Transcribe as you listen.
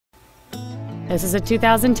This is a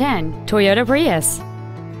 2010 Toyota Prius.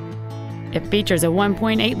 It features a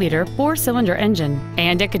 1.8-liter four-cylinder engine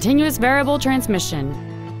and a continuous variable transmission.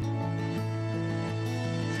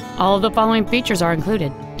 All of the following features are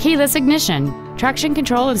included: keyless ignition, traction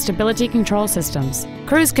control and stability control systems,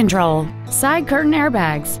 cruise control, side curtain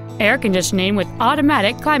airbags, air conditioning with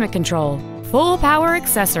automatic climate control, full power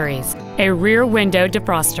accessories, a rear window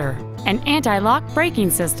defroster, an anti-lock braking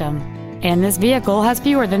system, and this vehicle has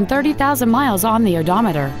fewer than 30,000 miles on the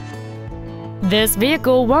odometer. This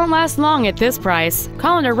vehicle won't last long at this price.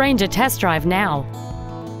 Call and arrange a test drive now.